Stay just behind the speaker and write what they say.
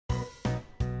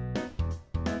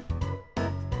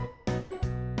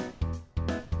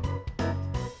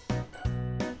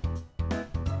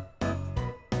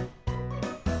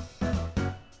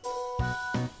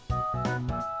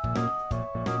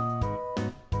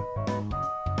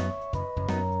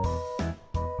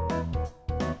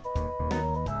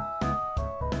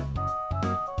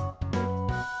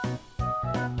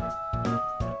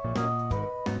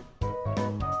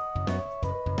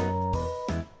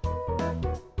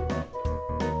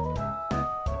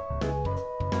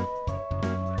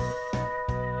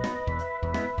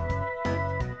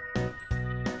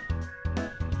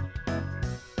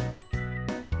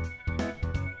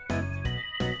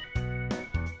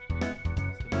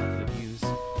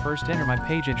First enter my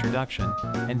page introduction,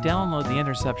 and download the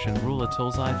interception rule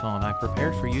Itools iPhone I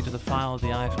prepared for you to the file of the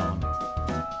iPhone.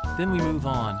 Then we move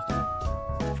on.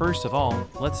 First of all,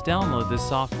 let's download this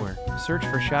software. Search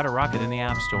for Shadow Rocket in the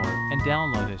App Store, and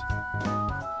download it.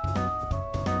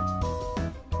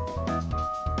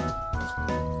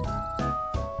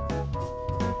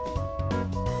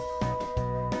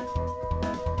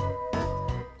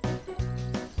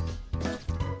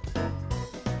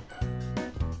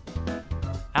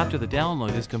 After the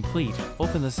download is complete,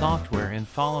 open the software and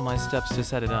follow my steps to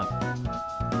set it up.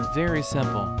 Very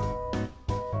simple.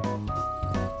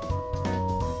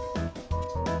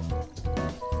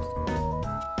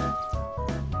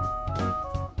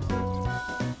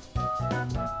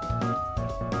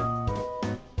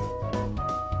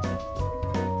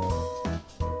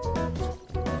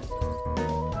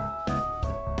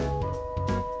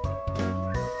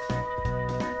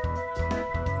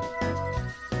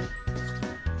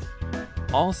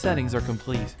 All settings are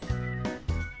complete.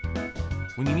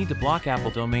 When you need to block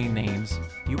Apple domain names,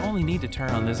 you only need to turn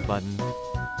on this button.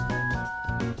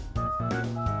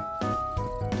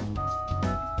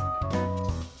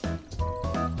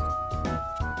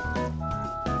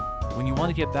 When you want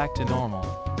to get back to normal,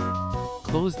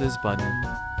 close this button.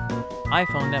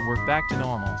 iPhone network back to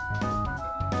normal.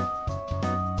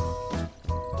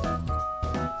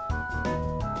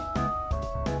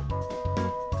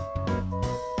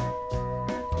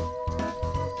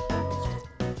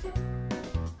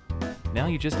 Now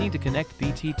you just need to connect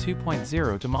BT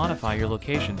 2.0 to modify your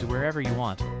location to wherever you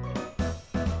want.